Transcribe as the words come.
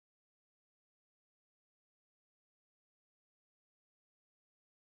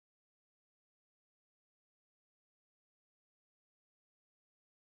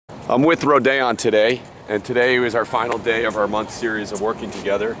I'm with Rodeon today, and today was our final day of our month series of working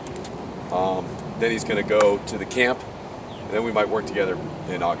together. Then he's going to go to the camp, and then we might work together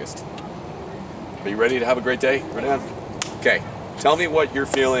in August. Are you ready to have a great day, Rodeon? Okay, tell me what you're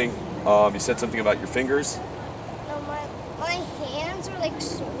feeling. You said something about your fingers. No, my hands are like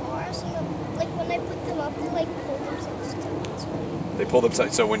sore, so like when I put them up, they like pull themselves down. They pull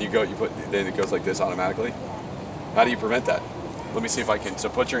themselves, so when you go, then it goes like this automatically? How do you prevent that? Let me see if I can. So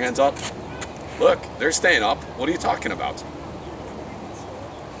put your hands up. Look, they're staying up. What are you talking about?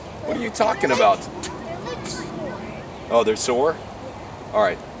 What are you talking about? They're like sore. Oh, they're sore? All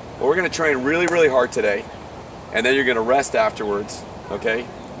right. Well, we're going to train really, really hard today, and then you're going to rest afterwards, okay?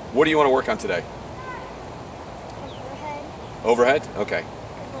 What do you want to work on today? Overhead. Overhead? Okay.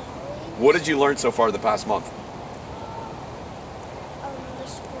 What did you learn so far the past month? The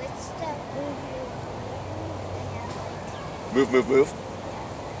split step, Move, move, move.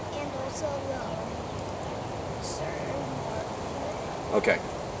 and also the certain. Okay.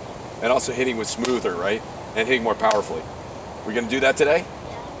 And also hitting with smoother, right? And hitting more powerfully. We going to do that today?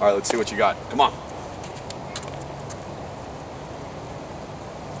 Yeah. All right, let's see what you got. Come on.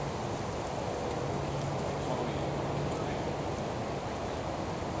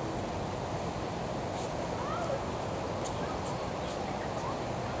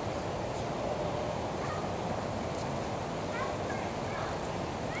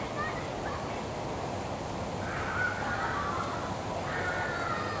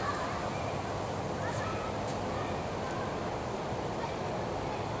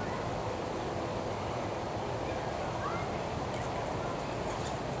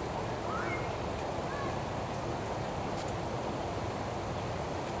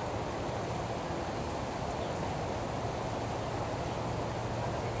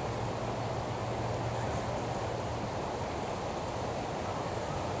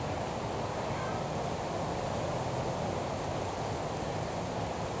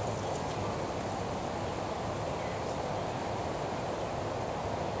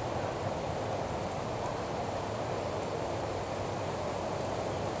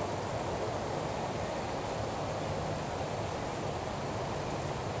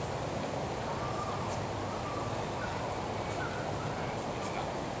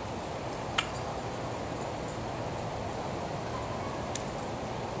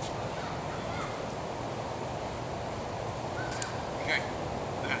 Okay,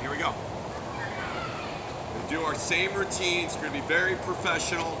 now here we go. We're going to do our same routine. It's going to be very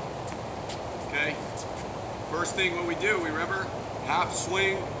professional. Okay? First thing when we do, we remember, half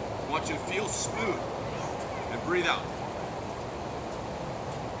swing. I want you to feel smooth. And breathe out.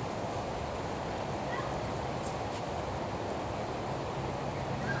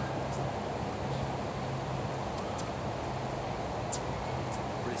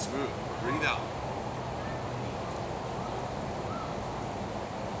 Pretty smooth. Breathe out.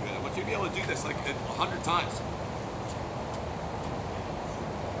 I want you to be able to do this like 100 times.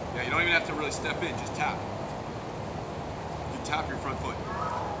 Yeah, you don't even have to really step in, just tap. You tap your front foot.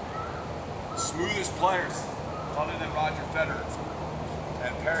 Smoothest players, other than Roger Federer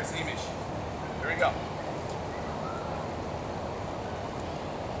and Paris Emish. Here we go.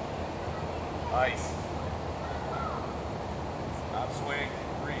 Nice. Stop, swing,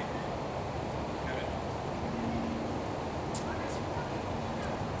 breathe. Good.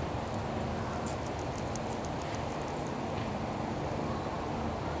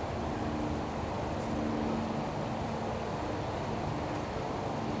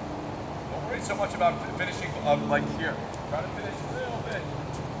 So much about finishing like here. Try to finish a little bit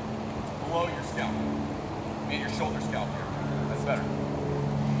below your scalp and your shoulder scalp here. That's better.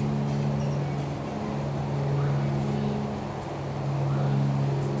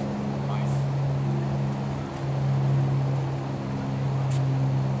 Nice.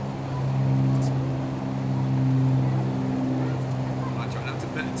 Try not to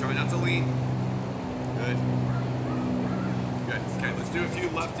bend. Try not to lean. Good. Good. Okay, let's do a few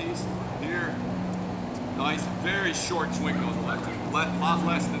lefties here. Nice, very short swing on the left. A lot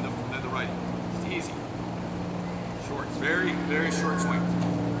less than the right. It's easy. Short, very, very short swing.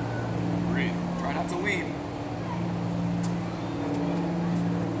 Breathe. Try not to lean.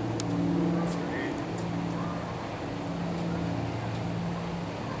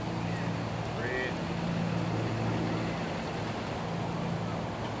 Breathe.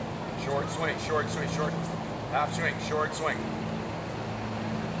 Short swing, short swing, short. Half swing, short swing.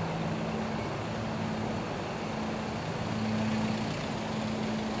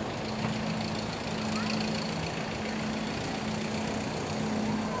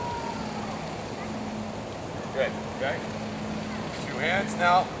 Good, okay? 2 hands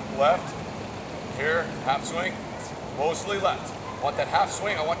now. left. Here, half swing, mostly left. I want that half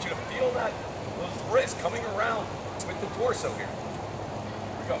swing. I want you to feel that, those wrists coming around with the torso here.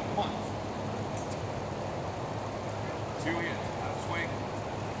 Here we go, come on. 2 hands, half swing.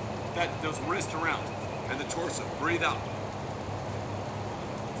 Those wrists around and the torso. Breathe out.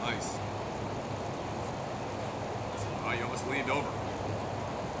 Nice. Oh, you almost leaned over.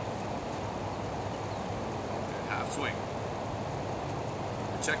 And half swing.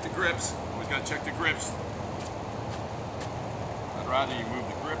 Check the grips. Always got to check the grips. I'd rather you move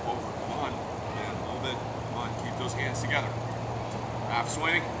the grip over. Come on. Yeah, a little bit. Come on. Keep those hands together. Half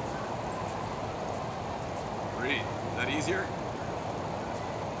swing. Breathe. Is that easier?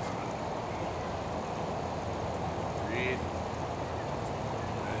 Breathe.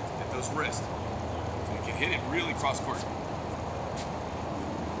 Good. Hit those wrists. So you can hit it really cross court.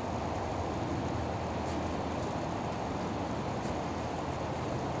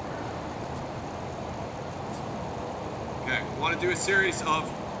 Okay, I want to do a series of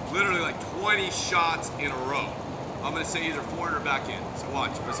literally like 20 shots in a row. I'm going to say either forehand or backhand. So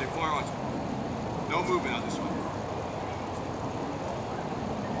watch. If I say forehand, watch. No movement on this one.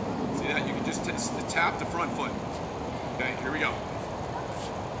 See that? You can just tap the front foot. Okay, here we go.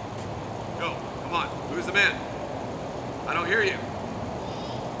 Go. Come on. Who's the man? I don't hear you.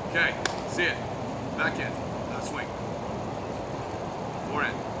 Okay, see it. Backhand. Now swing.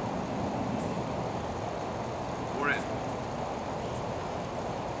 Forehand. Forehand.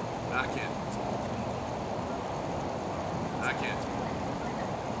 Backhand. Backhand.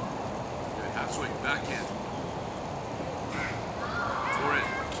 Good. Half swing. Backhand. Forehand.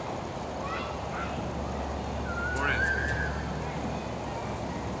 Forehand.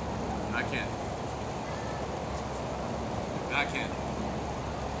 Backhand. Backhand.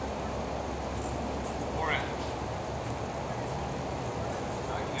 Forehand.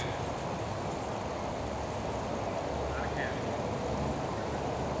 Backhand. Backhand.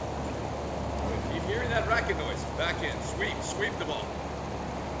 Keep hearing that racket noise. Backhand. Sweep. Sweep the ball.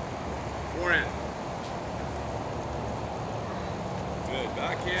 Forehand. Good.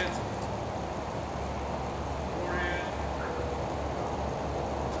 Backhand. Forehand.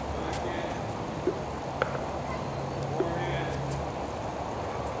 Backhand. Forehand.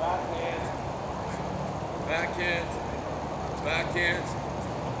 Backhand. Backhand. Backhand.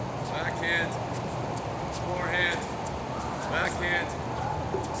 Backhand. Forehand. Backhand.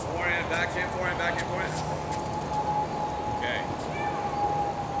 Forehand. Backhand. Forehand. Backhand. Forehand. Okay.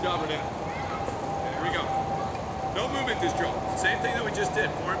 Good job, Renee. Okay, here we go. No movement this drill. Same thing that we just did.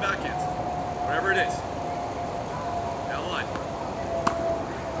 Forehand, backhands. Whatever it is. Down the line.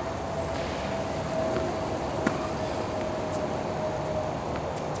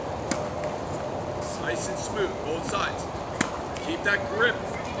 Nice and smooth, both sides. Keep that grip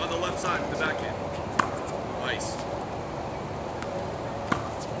on the left side with the backhand. Nice.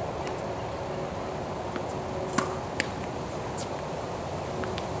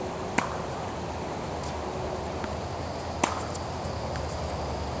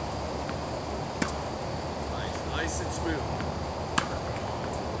 Nice and smooth.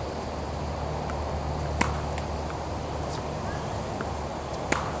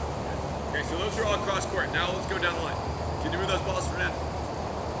 Okay, so those are all cross court. Now let's go down the line. Can you move those balls for now?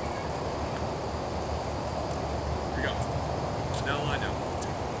 Here we go. Down the line now.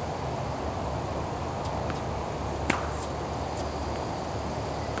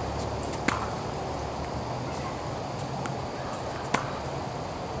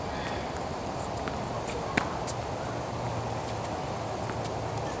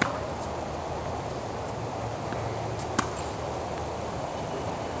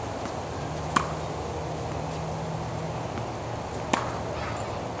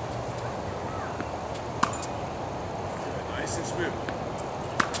 Nice and smooth.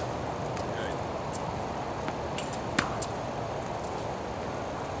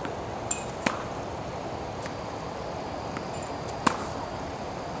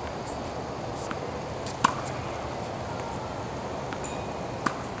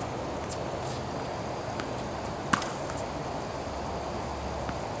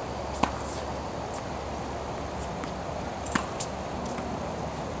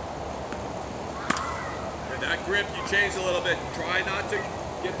 Good. That grip, you changed a little bit. Try not to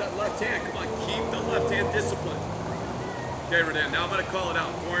get that left hand. Come on, keep the left hand discipline. Okay, Renan, now I'm going to call it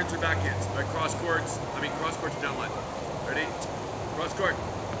out. Forehands or backhands. By cross courts or down line. Ready? Cross court.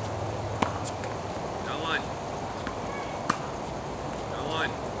 Down line. Down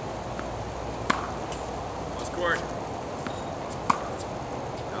line. Cross court.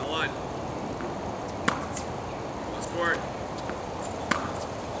 Down line. Cross court.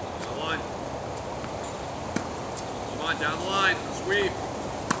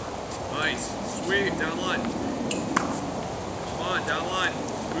 Nice. Sweep, down line. Come on, down line.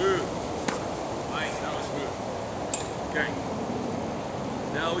 Smooth. Nice, that was smooth. Okay.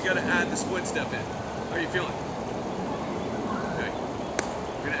 Now we gotta add the split step in. How are you feeling? Okay.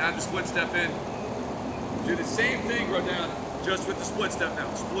 We're gonna add the split step in. Do the same thing, Rodin, just with the split step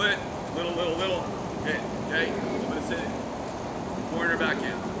now. Split, little, in, okay? Put us in. Corner back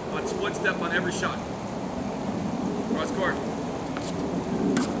in. On split step on every shot. Cross court.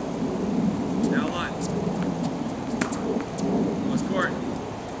 Down line. Cross court.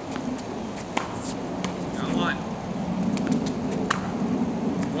 Down line.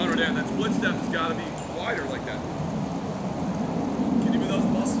 Come on, Rodin, that split step has got to be wider like that. Can you do those,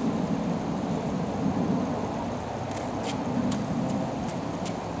 boss?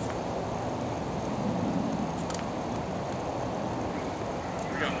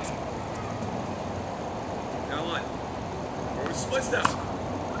 Split step.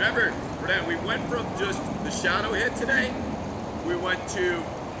 Remember, Rodin, we went from just the shadow hit today, we went to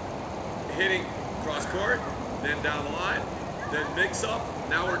hitting cross court, then down the line, then mix up.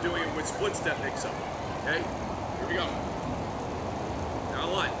 Now we're doing it with split step mix up. Okay? Here we go. Down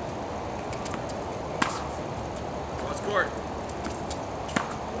the line. Cross court.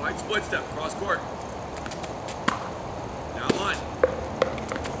 Wide split step, cross court. Down the line.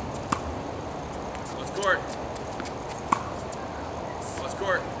 Cross court.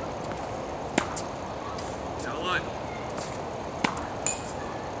 Court. Down the line.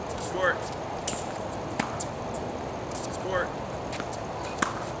 Court. Court.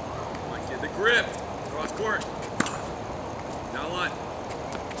 Come on, kid. The grip. Cross court. Down the line.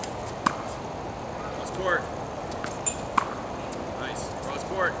 Cross court. Nice. Cross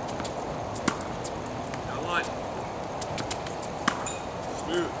court. Down the line.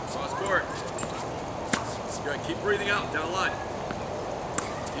 Smooth. Cross court. Good. Keep breathing out. Down the line.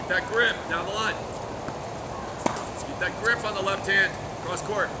 Keep that grip down the line. Keep that grip on the left hand. Cross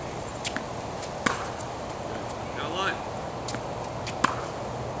court. Good. Down the line.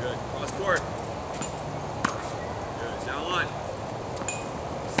 Good. Cross court. Good. Down the line.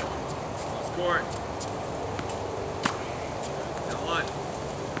 Cross court. Good. Down the line.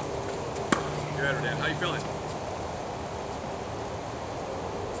 Good, Rodin. How you feeling?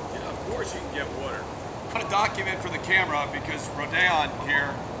 Yeah, of course you can get water. I want to document for the camera because Rodin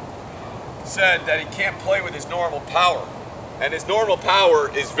here said that he can't play with his normal power, and his normal power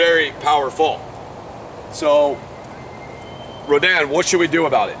is very powerful. So, Rodin, what should we do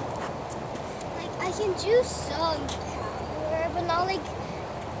about it? Like, I can do some power, but not like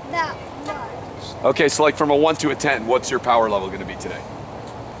that much. Okay, so like from a 1 to a 10, what's your power level going to be today?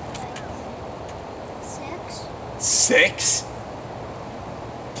 Like 6. 6?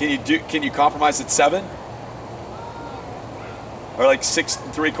 Can you compromise at 7? Or like 6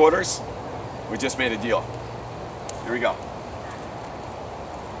 3/4? We just made a deal. Here we go.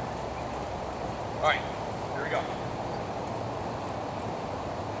 All right, here we go.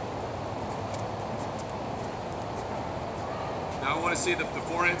 Now I want to see the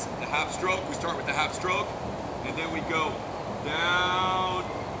forehands, the half stroke. We start with the half stroke, and then we go down,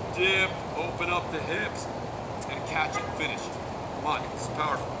 dip, open up the hips, and catch it and finish. Come on, this is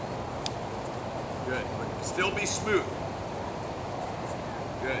powerful. Good, but still be smooth.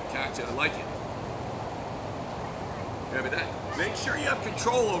 Good, catch it, I like it. Yeah, but make sure you have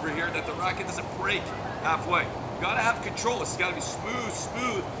control over here, that the racket doesn't break halfway. You gotta have control, this has gotta be smooth,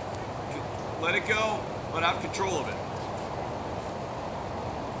 smooth. Let it go, but have control of it.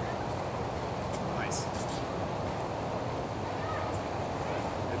 Nice.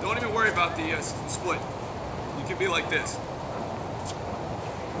 And don't even worry about the split. You can be like this.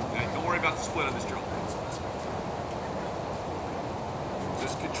 Okay, don't worry about the split on this drill.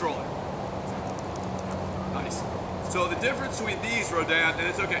 Just control it. Nice. So the difference between these, Rodin, and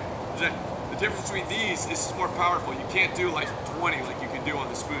it's okay. The difference between these is more powerful. You can't do like 20 like you can do on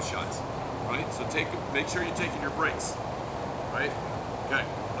the smooth shots, right? So make sure you're taking your breaks, right? Okay,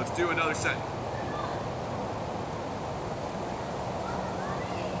 let's do another set.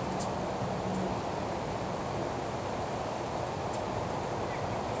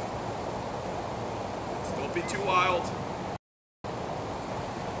 Don't be too wild.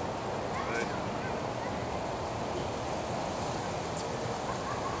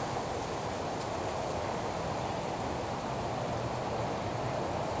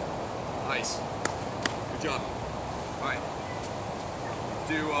 Nice. Good job. All right. Let's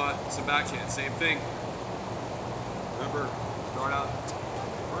do some backhand. Same thing. Remember, start out.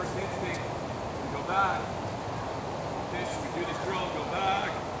 First instinct. We go back. Finish. We do this drill. Go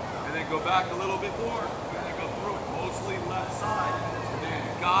back. And then go back a little bit more. And then go through it. Mostly left side. And then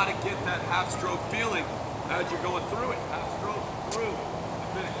you got gotta get that half stroke feeling as you're going through it. Half stroke through the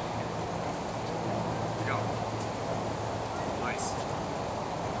finish. Here we go. Nice.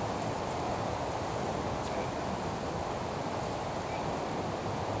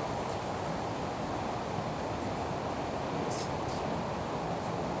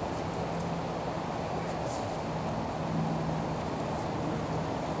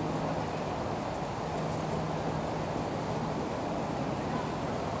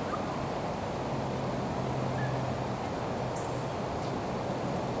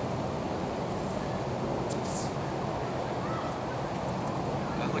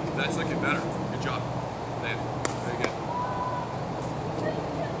 That's looking better. Good job. Man, very good.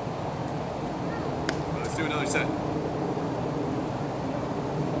 Well, let's do another set.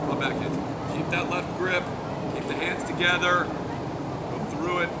 Come back in. Keep that left grip. Keep the hands together. Go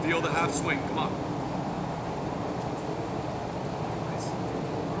through it. Feel the half swing. Come on. Nice.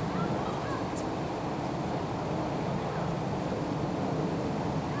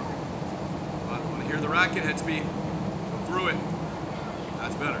 Come on. I want to hear the racket head speed. Go through it.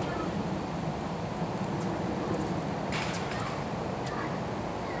 That's better.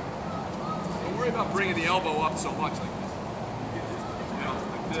 Don't worry about bringing the elbow up so much like this. You know,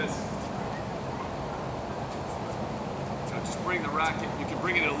 like this. So just bring the racket. You can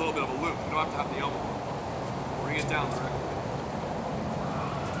bring it in a little bit of a loop. You don't have to have the elbow. Bring it down directly.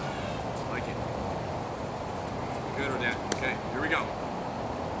 Like it. Good or down. Okay, here we go.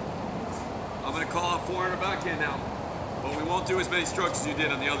 I'm going to call out forehand or backhand now. But we won't do as many strokes as you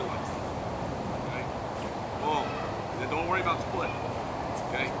did on the other one. Okay? Boom. And then don't worry about the split.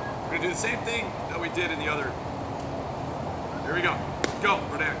 Okay? We're going to do the same thing that we did in the other. Here we go. Go,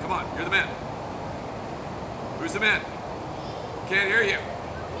 Rodan. Come on. You're the man. Who's the man? Can't hear you.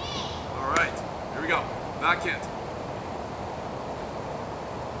 All right. Here we go. Backhand.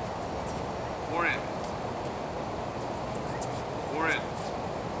 Forehand. Forehand.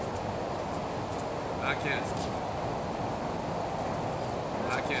 Backhand.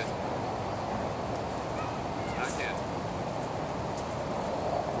 Backhand. Backhand.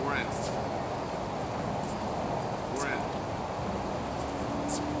 Forehand. Forehand.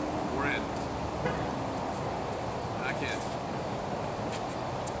 Forehand. Backhand.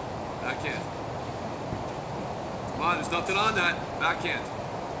 Backhand. Come on, there's nothing on that. Backhand.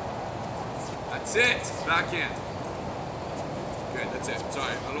 That's it. Backhand. Good, that's it.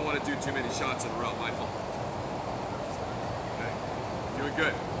 Sorry, I don't want to do too many shots in a row. My fault. Doing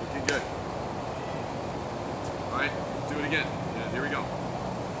good. Looking good. All right, do it again. Yeah, here we go.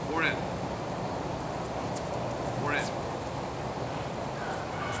 Forehand. Forehand.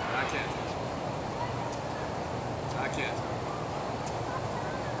 Backhand. Backhand.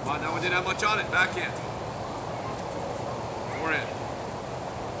 Come on, that one didn't have much on it. Backhand. Forehand.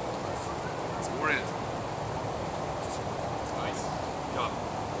 Forehand. Nice. Good job.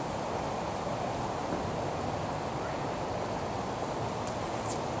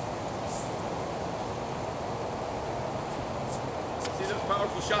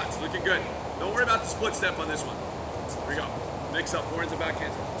 Powerful shots, looking good. Don't worry about the split step on this one. Here we go. Mix up forehands and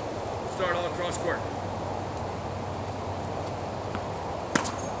backhands. Start all across court.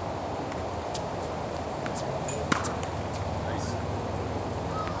 Nice.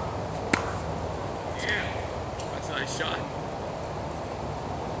 Yeah, that's a nice shot.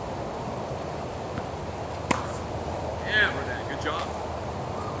 Yeah, Rodan, good job.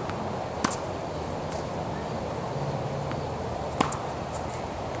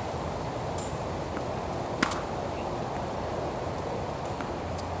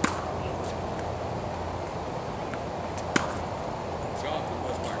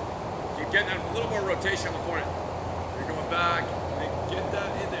 Getting a little more rotation on the forehand. You're going back, and then get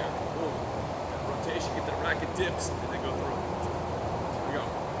that in there. Boom. That rotation, get that racket dips, and then go through it. Here we go.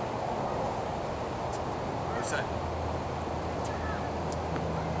 Another set.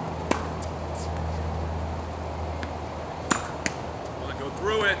 Come on, go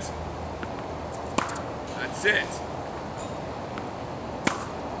through it. That's it.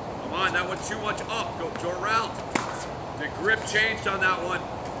 Come on, that one's too much up. Go around. The grip changed on that one.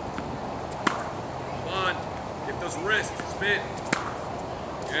 On, get those wrists, spin.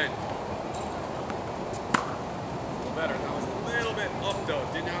 Good. A little better. That was a little bit up though.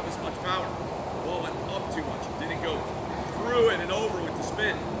 Didn't have as much power. The ball went up too much. Didn't go through it and over with the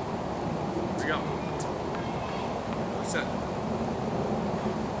spin. Here we go. Another set.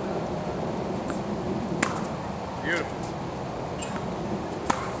 Beautiful.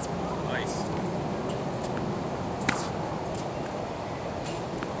 Nice.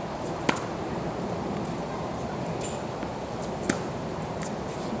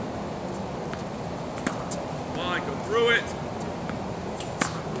 on, go through it.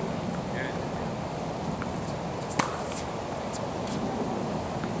 Good.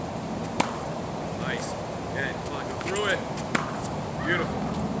 Nice. Good. Come on, go through it. Beautiful.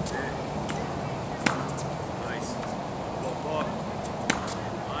 Good. Nice. Look.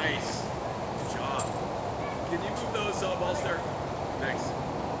 Nice. Good job. Can you move those balls there? Thanks.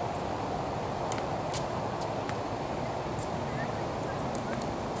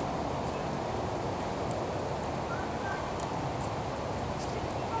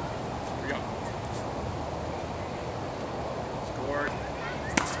 Here we go. Scored.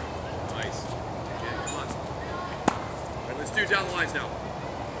 Nice. Yeah, come on. All right, let's do down the lines now.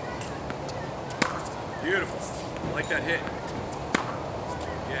 Beautiful. I like that hit.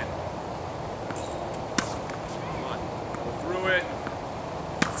 Again. Come on. Go through it.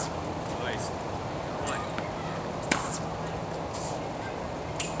 Nice. Come on.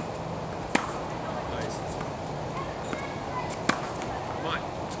 Nice. Come on.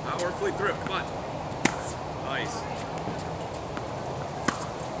 Powerfully through. Come on. Nice.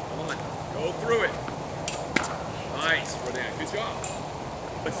 Come on. Go through it. Nice. Rodan. Good job.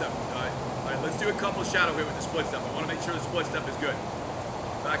 Split step. All right, let's do a couple shadow hit with the split step. I want to make sure the split step is good.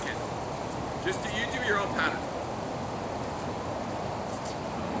 Back in. Just you do your own pattern.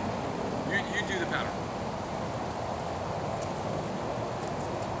 You do the pattern.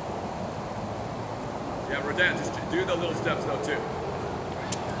 Yeah, Rodan, just do the little steps though too.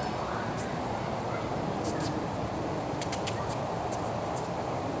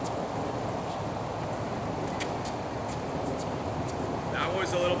 That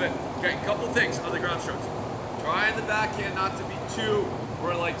was a little bit. Okay, a couple things on the ground strokes. Try in the backhand not to be too,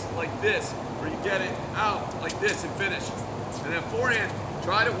 or like this, where you get it out like this and finish. And then forehand,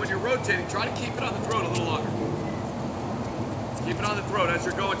 try to, when you're rotating, try to keep it on the throat a little longer. Keep it on the throat as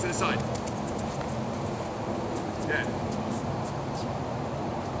you're going to the side. Good.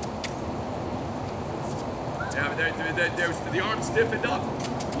 Yeah, the arm stiffened up.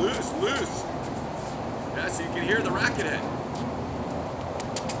 Loose. Yeah, so you can hear the racket head.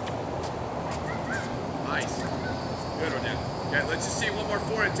 Nice. Good, Rodan. Okay, let's just see one more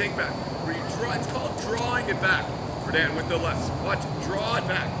forehand take back. Where you draw, it's called drawing it back. Rodan with the left. Watch it. Draw it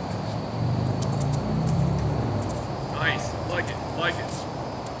back. Nice. Like it.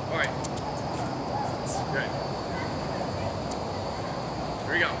 All right. Okay.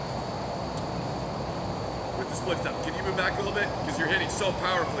 Here we go. With the split step. Can you move back a little bit? Because you're hitting so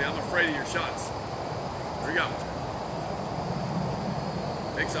powerfully. I'm afraid of your shots. Here we go.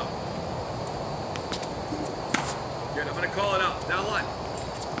 Mix up. Good. I'm going to call it out. Down line.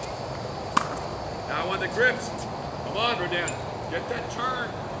 Now on the grips. Come on, Rodan. Get that turn.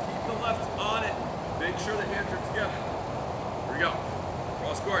 Keep the left on it. Make sure the hands are together. Here we go.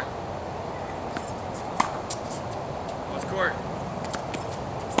 Cross court. Cross court.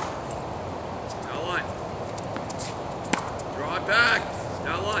 Down line. Draw it back.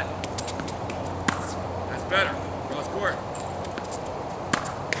 Down line. That's better. Cross court.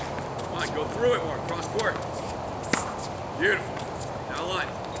 Come on, go through it more. Cross court. Beautiful. Down line.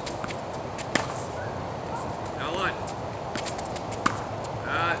 Down line.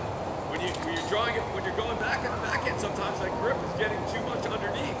 When you're drawing it, when you're going back at the backhand, sometimes that grip is getting too much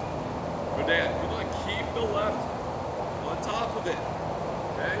underneath. Rodan, come on, keep the left on top of it.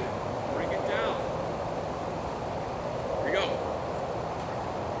 Okay? Bring it down. Here we go.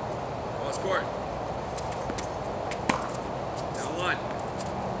 Cross court. Down the line.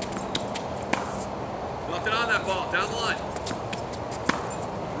 Nothing on that ball. Down the line.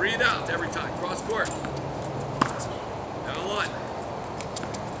 Breathe out every time. Cross court. Down the line.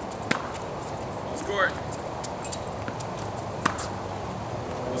 Cross court.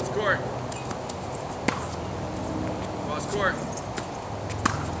 Cross court. Cross court.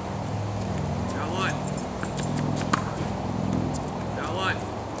 Down the line. Down the line.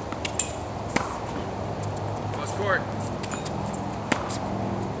 Cross court.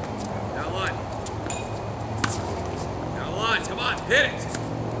 Down the line. Down the line. Come on, hit it.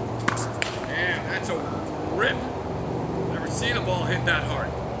 Man, that's a rip. Never seen a ball hit that hard.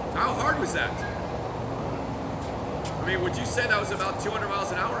 How hard was that? I mean, would you say that was about 200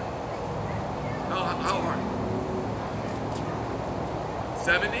 miles an hour? How hard?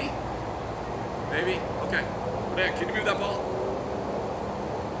 70? Maybe? Okay. Man, can you move that ball?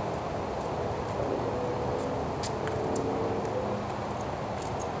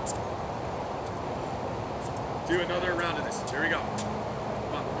 Do another round of this. Here we go.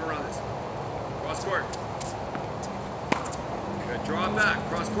 Come on, one more round of this. Cross court. Good. Draw it back.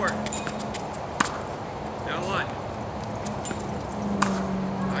 Cross court. Down the line.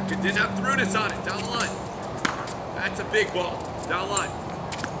 I didn't have throughness on it. Down the line. That's a big ball. Down line.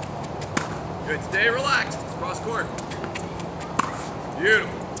 Good. Stay relaxed. Cross court.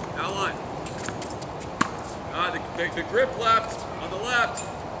 Beautiful. Down line. The grip left on the left.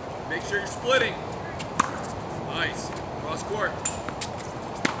 Make sure you're splitting. Nice. Cross court.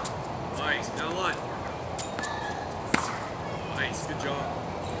 Nice. Down line. Nice. Good job.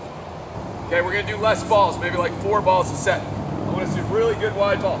 Okay, we're going to do less balls, maybe like 4 balls a set. I want to see really good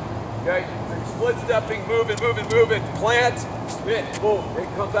wide ball. Okay, so you're split stepping, moving, plant, spin, boom, then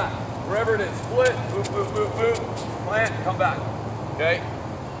come back. Wherever it is, split, move, plant, come back. Okay,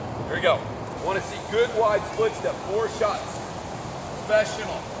 here we go. I want to see good wide split step, 4 shots.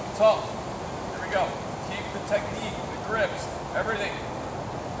 Professional, tough. Here we go. Keep the technique, the grips, everything.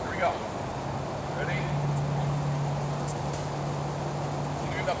 Here we go. Ready?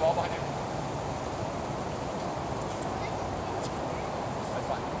 Can you move that ball behind you? That's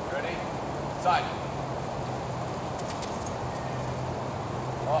fine. Ready? Side.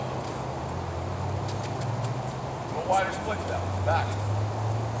 Up. A little wider split step. Back.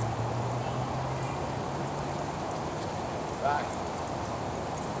 Back.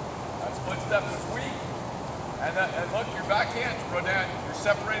 That split step is weak. And look, your back hands, Rodan, you're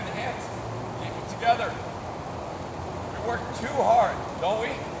separating the hands. Keep them together. We work too hard, don't we?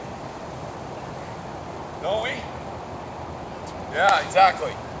 Don't we? Yeah,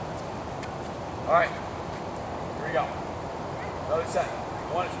 exactly. All right, here we go. Another set.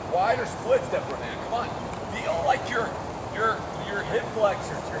 You want a wider split step, Rodan. Come on. Feel like your hip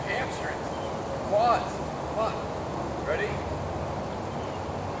flexors, your hamstrings, your quads. Come on. Ready?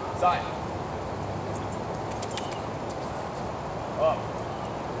 Side. Up.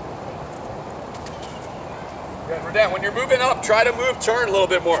 Good. Rodan, when you're moving up, try to turn a little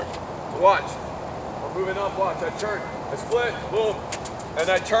bit more. Watch. We're moving up, watch. I turn. I split, boom. And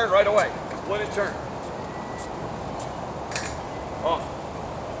I turn right away. Split and turn. Up.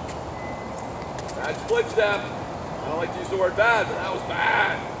 Bad split step. I don't like to use the word bad, but that was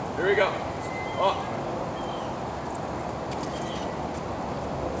bad. Here we go. Up.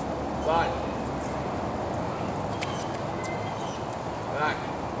 Side. Back.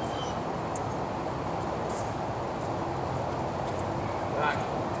 Back.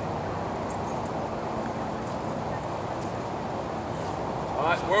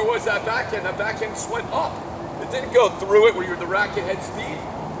 Where was that backhand? That backhand just went up. It didn't go through it where you're the racket head speed.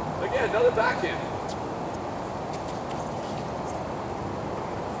 Again, another backhand.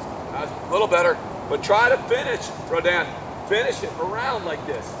 That's a little better. But try to finish, Rodan. Finish it around like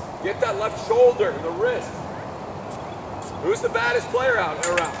this. Get that left shoulder and the wrist. Who's the baddest player out and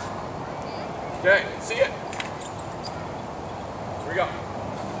around? Okay, see it. Here we go.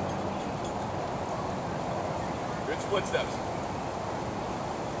 Good split steps.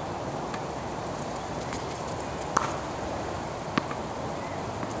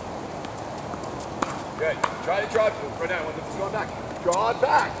 Good. Try to draw it right now when it's going back. Draw it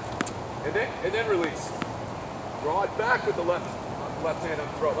back. And then release. Draw it back with the left hand on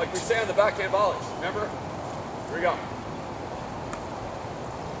the throat. Like we say on the backhand volleys. Remember? Here we go.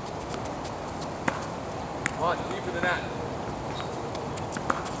 Come on, deeper than that.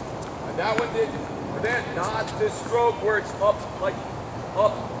 And that one did, but then not this stroke where it's up, like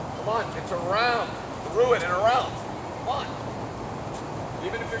up. Come on, it's around, through it and around. Come on.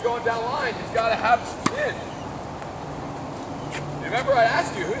 Even if you're going down line, you've got to have spin. Remember I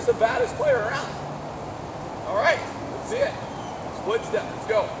asked you, who's the baddest player around? All right, let's see it. Split step, let's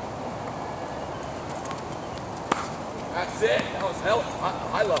go. That's it, that was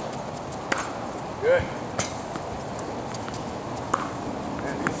high level. Good.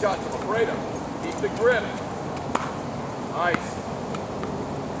 And these shots I'm afraid of. Keep the grip. Nice.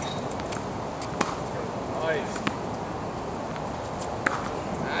 Nice.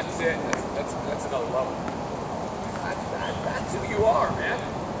 That's it. That's another level. That's who you are, man.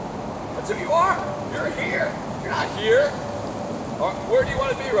 That's who you are. You're here. You're not here. Where do you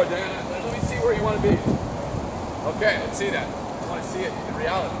want to be, Rodan? Let me see where you want to be. Okay, let's see that. I want to see it in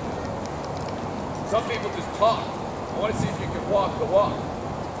reality. Some people just talk. I want to see if you can walk the walk.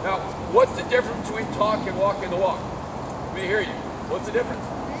 Now, what's the difference between talk and walking the walk? Let me hear you. What's the difference?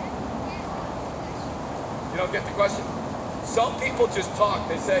 You don't get the question? Some people just talk.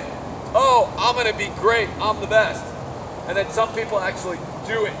 They say, oh, I'm going to be great. I'm the best. And then some people actually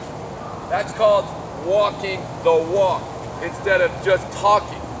do it. That's called walking the walk instead of just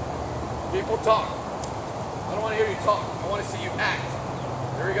talking. People talk. I don't want to hear you talk. I want to see you act.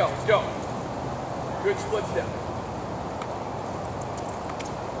 Here we go. Let's go. Good split step.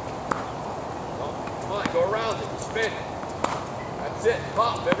 Come on, go around it. Spin. That's it.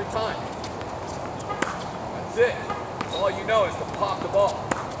 Pop every time. That's That's it. All you know is to pop the ball.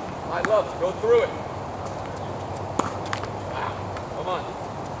 High level. Go through it. Wow. Come on.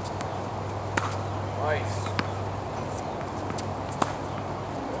 Nice.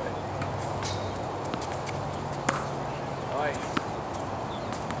 Good. Nice.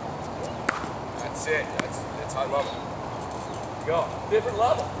 That's it. That's high level. Go. Different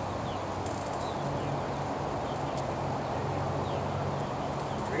level.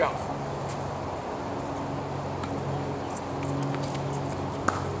 Here we go.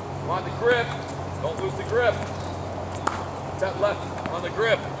 Come on the grip. Don't lose the grip. That left on the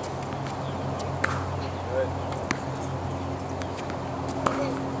grip. Good.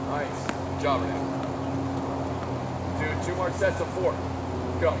 Nice. Good job, Renee. Do 2 more sets of 4.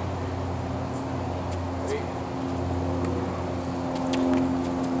 Go. Ready?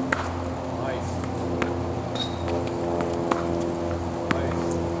 Nice. Nice.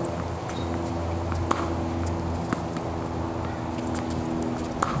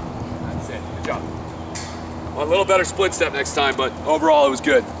 That's it. Good job. Well, a little better split step next time, but overall it was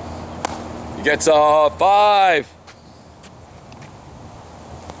good. He gets 5.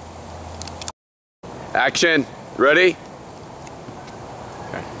 Action. Ready?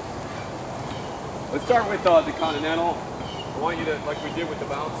 Okay. Let's start with the continental. I want you to, like we did with the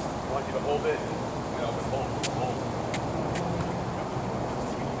bounce, I want you to hold it. You know, but hold.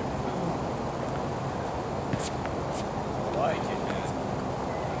 I like it, man.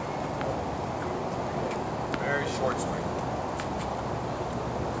 Very short swing.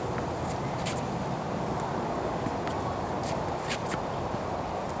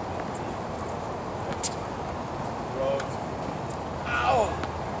 Ow!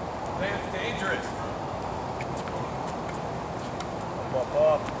 That's dangerous.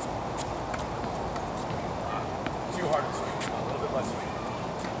 Up. Too hard to swing. A little bit less swing.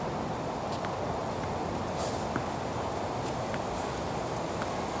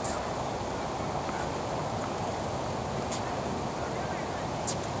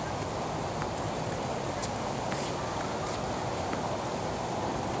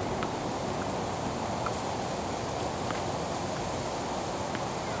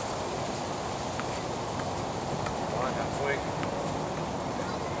 Swing.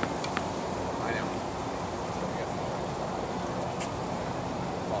 I know.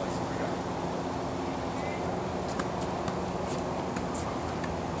 Volleys, here we go.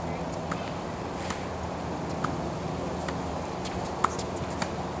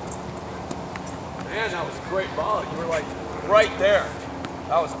 Man, that was a great volley. You were like right there.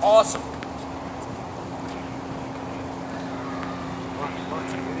 That was awesome. Come on,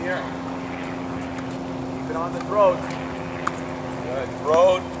 in the air. Keep it on the throat. Good.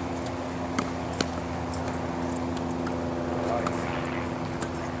 Throat. Nice.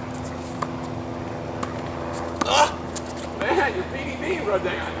 Ah! Man, you're beating me,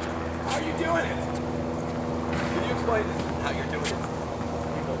 Rodan. How are you doing it? Can you explain this? How you're doing it?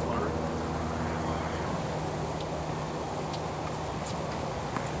 People learn.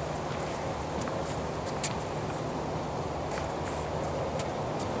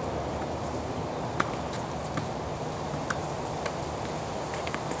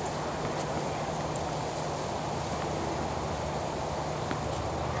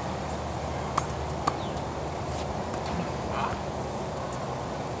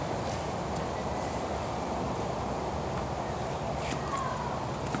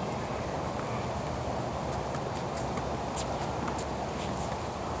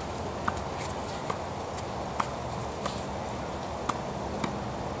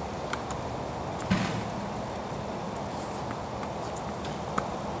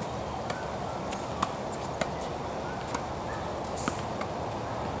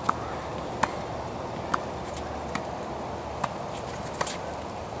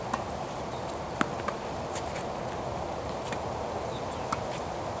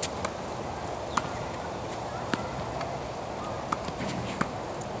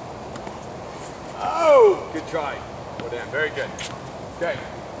 Good try. Well done. Very good. Okay.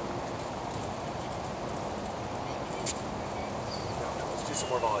 Let's do some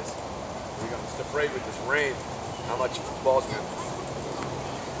more volleys. Here we go. I'm just afraid with this rain how much ball's going.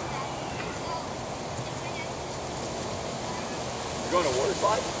 You going to water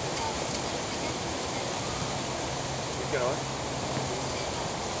slide? Keep going.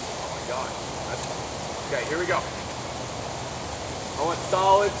 Oh my God. That's fun. Okay, here we go. I want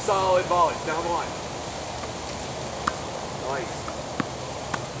solid volleys down the line. Nice.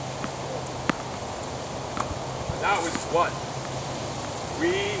 That was what?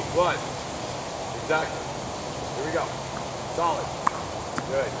 Exactly. Here we go. Solid.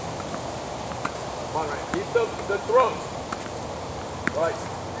 Good. Come on, right. Keep the throat. Right.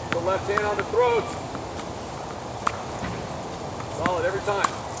 The left hand on the throat. Solid every time.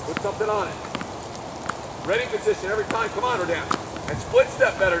 Put something on it. Ready position every time. Come on, Rodan. And split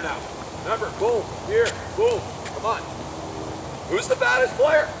step better now. Remember, boom, here, boom. Come on. Who's the baddest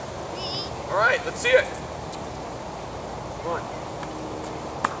player? Me. All right, let's see it. Come on.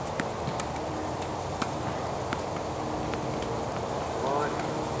 Come on.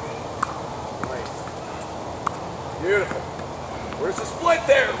 Right. Beautiful. Where's the split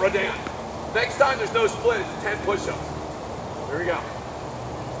there, Rodan? Next time there's no split, it's 10 push-ups. Here we go.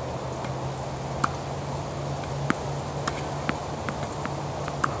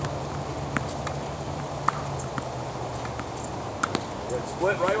 Good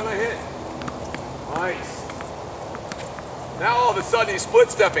split right when I hit. Nice. Now all of a sudden he's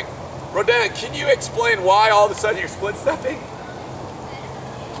split stepping. Rodan, can you explain why all of a sudden you're split stepping?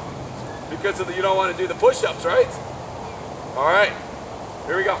 Because of you don't want to do the push-ups, right? All right,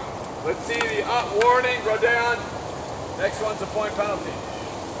 here we go. Let's see the up warning, Rodan. Next one's a point penalty.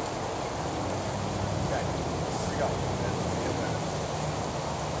 Okay, here we go.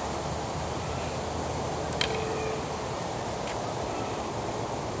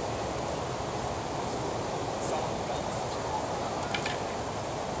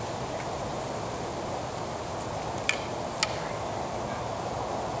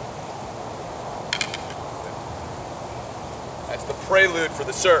 That's the prelude for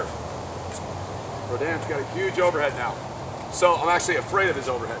the serve. Rodan's got a huge overhead now. So I'm actually afraid of his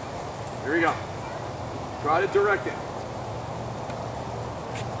overhead. Here we go. Try to direct it.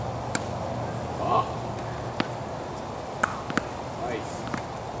 Oh. Nice.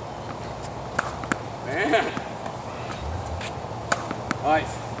 Man.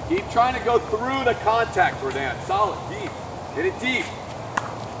 Nice. Keep trying to go through the contact, Rodan. Solid, deep. Hit it deep.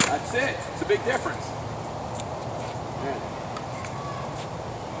 That's it. It's a big difference. Man.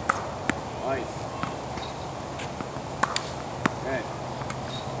 Nice. Good.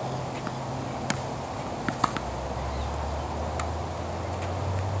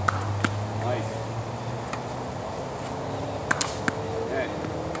 Nice. Good.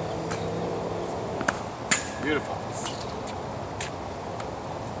 Beautiful.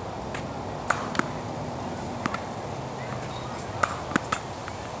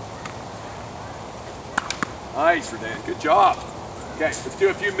 Nice, Rodan. Good job. Okay, let's do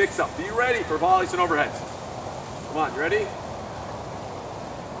a few mix-ups. Be ready for volleys and overheads. Come on, you ready?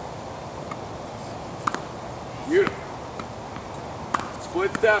 Beautiful.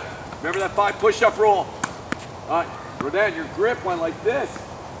 Split step. Remember that 5 push-up rule. All right, Rodan, your grip went like this.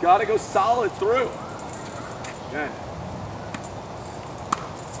 Got to go solid through. Good.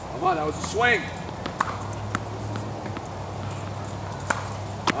 Come on, that was a swing.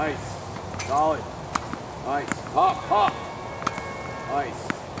 Nice. Solid. Nice. Hop, hop. Nice.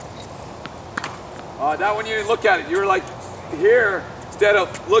 That one you didn't look at it. You were like here instead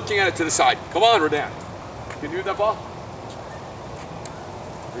of looking at it to the side. Come on, Rodan. Can you do that ball?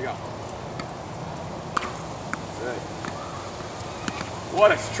 Here we go. Good.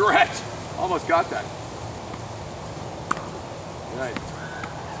 What a stretch. Almost got that. Right.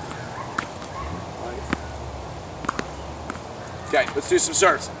 Nice. Okay, let's do some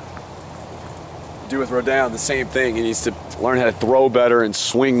serves. Do with Rodan the same thing. He needs to learn how to throw better and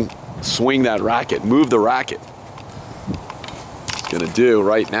swing that racket, move the racket. He's gonna do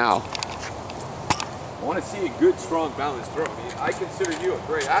right now. I want to see a good, strong, balanced throw. I mean, I consider you a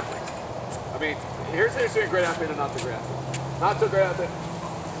great athlete. I mean, here's a great athlete and not so great athlete. Not so great athlete.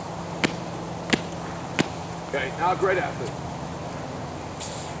 Okay, now great athlete.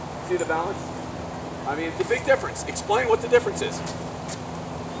 See the balance? I mean, it's a big difference. Explain what the difference is.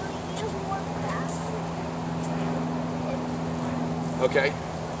 Okay.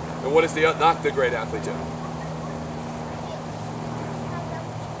 And what is the not the great athlete do?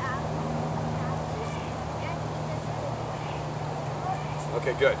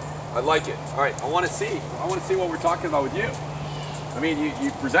 Okay, good. I like it. All right, I want to see what we're talking about with you. I mean,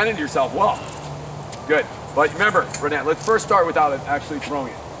 you presented yourself well. Good. But remember, Rodan, let's first start without actually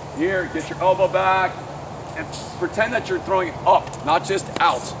throwing it. Here, get your elbow back and pretend that you're throwing it up, not just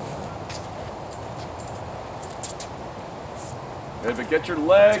out. Okay, but get your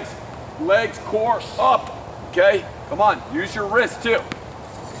legs, core up, okay? Come on, use your wrist too.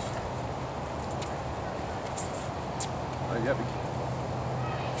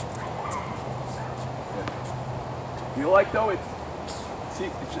 Feel like though see,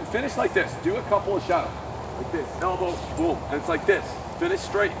 finish like this. Do a couple of shadows, like this, elbow, boom, and it's like this. Finish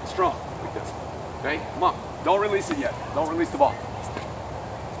straight, strong, like this. Okay, come on, don't release it yet. Don't release the ball.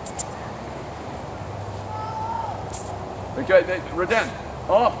 Okay, Rodan,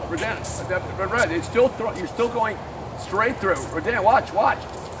 up, Rodan, Red, it's still you're still going straight through. Rodan, watch.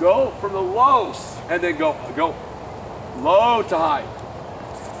 Go from the low, and then go low to high.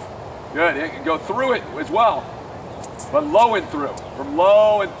 Good, and go through it as well, but low and through. From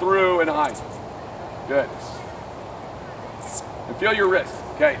low and through and high. Good. And feel your wrist.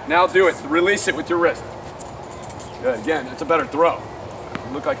 Okay, now do it. Release it with your wrist. Good, again, that's a better throw.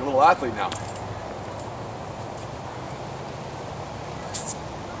 You look like a little athlete now.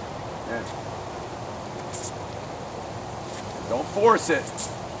 Good. Don't force it.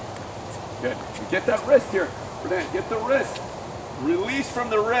 Good. Get that wrist here. Get the wrist. Release from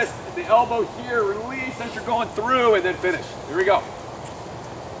the wrist. The elbow here. Release as you're going through and then finish. Here we go.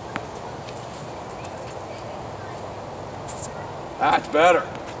 That's better.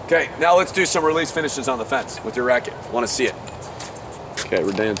 Okay, now let's do some release finishes on the fence with your racket. Want to see it. Okay,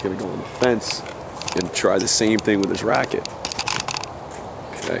 Rodan's going to go on the fence and try the same thing with his racket.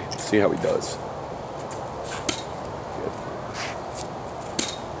 Okay, see how he does. Good.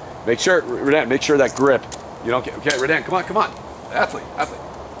 Make sure, Rodan, make sure that grip. You don't get, okay, Rodan, come on. Athlete.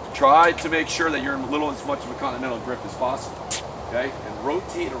 Try to make sure that you're in as much of a continental grip as possible. Okay, and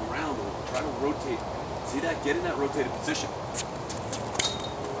rotate around a little. Try to rotate. See that? Get in that rotated position.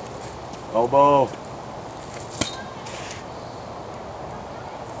 Elbow.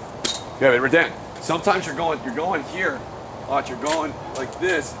 Okay, Rodan. Sometimes you're going here. Watch, you're going like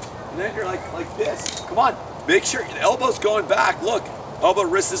this, and then you're like this. Come on, make sure your elbow's going back. Look, elbow,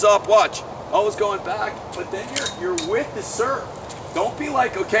 wrist is up. Watch, elbow's going back, but then you're with the serve. Don't be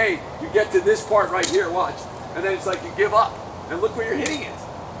like, okay, you get to this part right here. Watch, and then it's like you give up. And look where you're hitting it.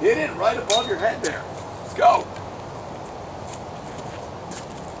 Hit it right above your head there. Let's go.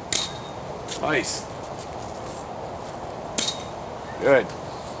 Nice. Good.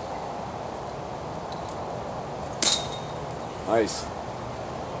 Nice.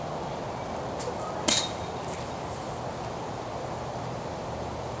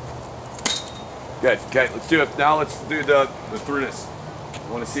 Good. Okay, let's do it. Now let's do the throughness.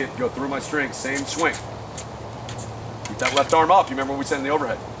 I want to see it go through my string. Same swing. Keep that left arm up. You remember what we said in the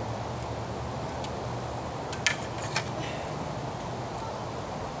overhead.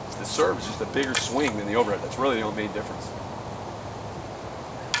 The serve is just a bigger swing than the overhead. That's really the only main difference.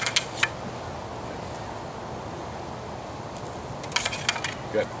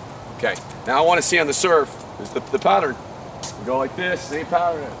 Good. Okay. Now I want to see on the serve is the pattern. You go like this, same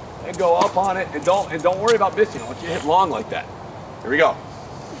pattern, and go up on it, and don't worry about missing. I want you to hit long like that. Here we go.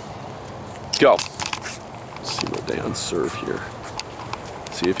 Let's go. Let's see Rodan's serve here.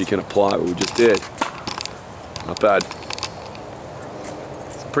 See if he can apply what we just did. Not bad.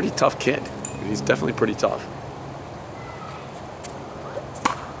 Pretty tough kid. He's definitely pretty tough.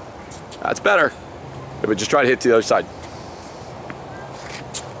 That's better. But just try to hit to the other side.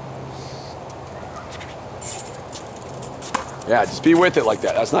 Yeah, just be with it like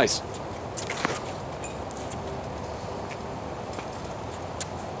that. That's nice.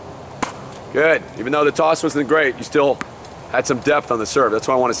 Good. Even though the toss wasn't great, you still had some depth on the serve. That's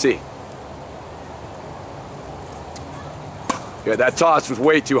what I want to see. Yeah, that toss was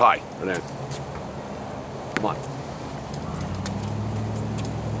way too high. Come on.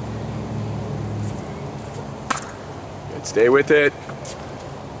 Good, stay with it.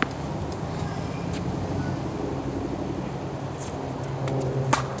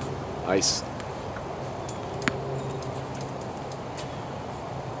 Nice.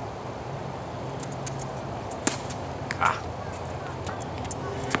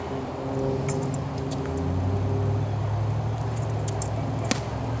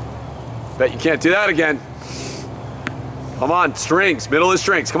 Bet you can't do that again. Come on, strings, middle of the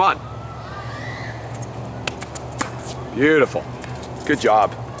strings, come on. Beautiful. Good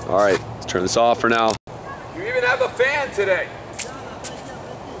job. All right, let's turn this off for now. You even have a fan today.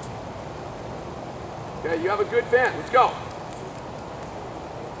 Okay, you have a good fan. Let's go.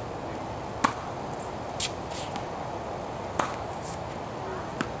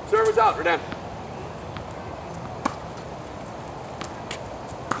 Serve is out, Rodan.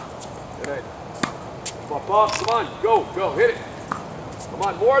 Good. Come on, go, hit it. Come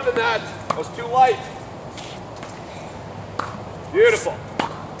on, more than that. That was too light. Beautiful.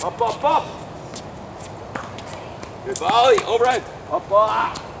 Up. Good volley, overhead. Up.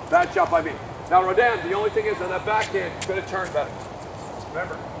 Bad shot by me. Now, Rodan, the only thing is on that backhand, you could have turned better.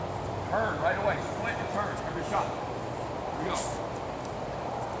 Remember, turn right away. Split and turn every shot. Here we go.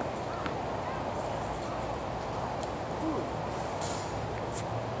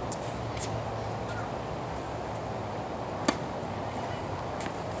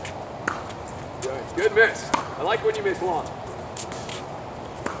 Good miss. I like when you miss long.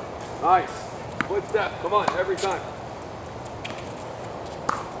 Nice. Split step. Come on, every time.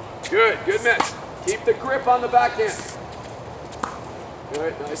 Good, good miss. Keep the grip on the backhand.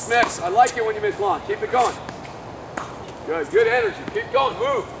 Good, nice miss. I like it when you miss long. Keep it going. Good, good energy. Keep going,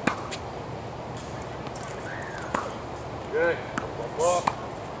 move. Good.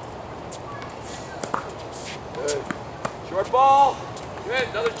 Good. Short ball. Good,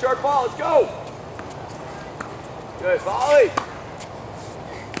 another short ball. Let's go. Good, volley.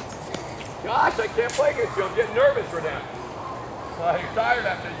 Gosh, I can't play against you. I'm getting nervous right now. You're tired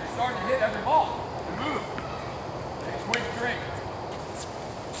after you're starting to hit every ball. Move. Take a quick drink.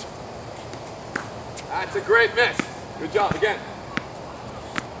 That's a great miss. Good job again.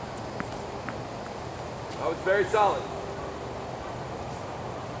 That was very solid.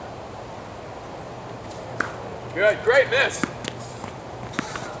 Good, great miss.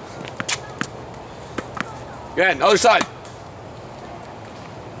 Good, other side.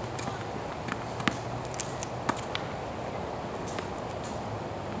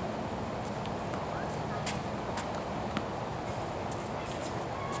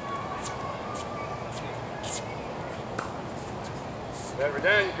 Never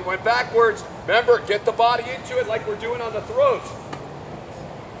done. You went backwards. Remember, get the body into it like we're doing on the throws.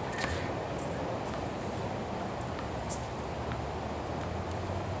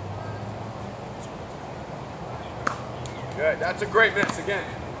 Good, that's a great miss again.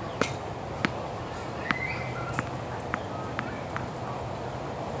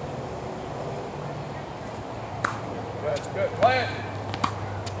 That's good, play it.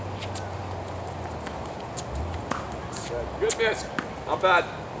 Good miss, not bad.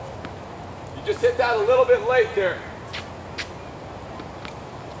 You just hit that a little bit late there.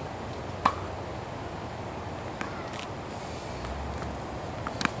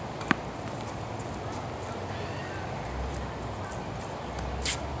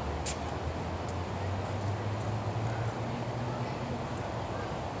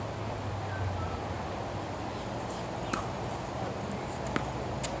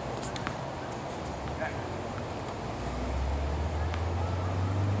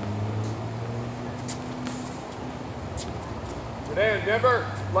 And remember,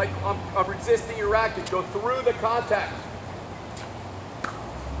 like I'm resisting your racket. Go through the contact.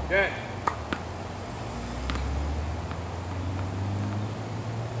 Good.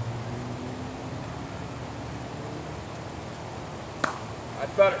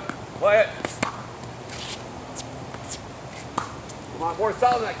 That's better. Play it. Come on, more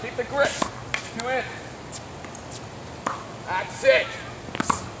solid than that. Keep the grip. 2 in. That's it.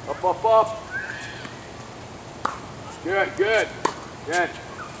 Up, up, up. Good, good. Good.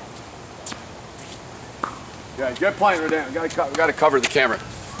 Good, good playing right there. We gotta cover the camera.